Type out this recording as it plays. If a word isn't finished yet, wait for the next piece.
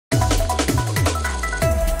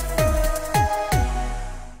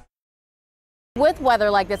with weather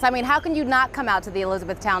like this, I mean, how can you not come out to the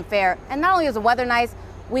Elizabethtown Fair? And not only is the weather nice,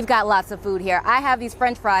 we've got lots of food here. I have these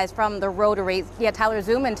French fries from the Rotary. Yeah, Tyler,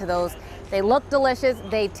 zoom into those. They look delicious,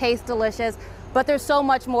 they taste delicious, but there's so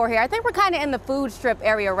much more here. I think we're kind of in the food strip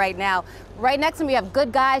area right now. Right next to me, we have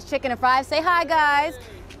Good Guys Chicken and Fries. Say hi, guys.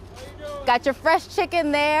 Got your fresh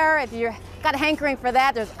chicken there. If you're got a hankering for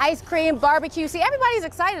that, there's ice cream, barbecue. See, everybody's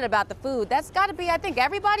excited about the food. That's got to be, I think,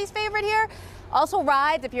 everybody's favorite here. Also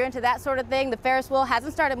rides, if you're into that sort of thing. The Ferris wheel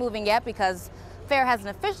hasn't started moving yet because fair hasn't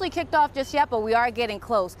officially kicked off just yet, but we are getting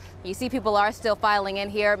close. You see people are still filing in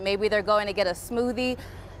here. Maybe they're going to get a smoothie.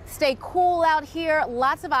 Stay cool out here.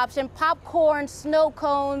 Lots of options, popcorn, snow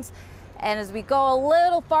cones. And as we go a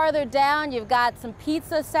little farther down, you've got some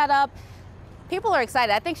pizza set up. People are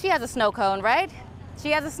excited. I think she has a snow cone, right?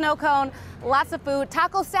 She has a snow cone, lots of food,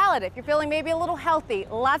 taco salad if you're feeling maybe a little healthy.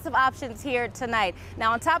 Lots of options here tonight.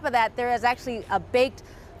 Now on top of that, there is actually a baked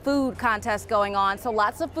food contest going on. So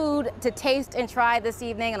lots of food to taste and try this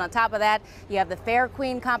evening. And on top of that, you have the Fair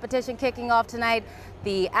Queen competition kicking off tonight.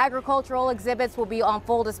 The agricultural exhibits will be on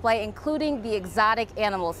full display, including the exotic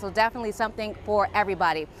animals. So definitely something for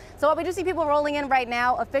everybody. So what we do see people rolling in right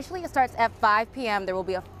now, officially it starts at 5 p.m. There will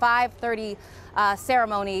be a 5:30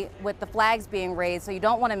 ceremony with the flags being raised. So you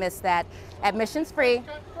don't want to miss that. Admissions free.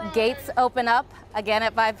 Gates open up again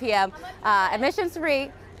at 5 p.m. Admissions free,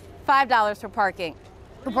 $5 for parking.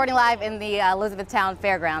 Reporting live in the Elizabethtown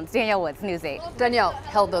Fairgrounds, Danielle Woods, News 8. Danielle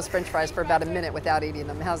held those French fries for about a minute without eating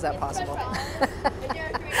them. How's that possible?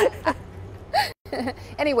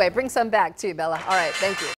 Anyway, bring some back too, Bella. All right, thank you.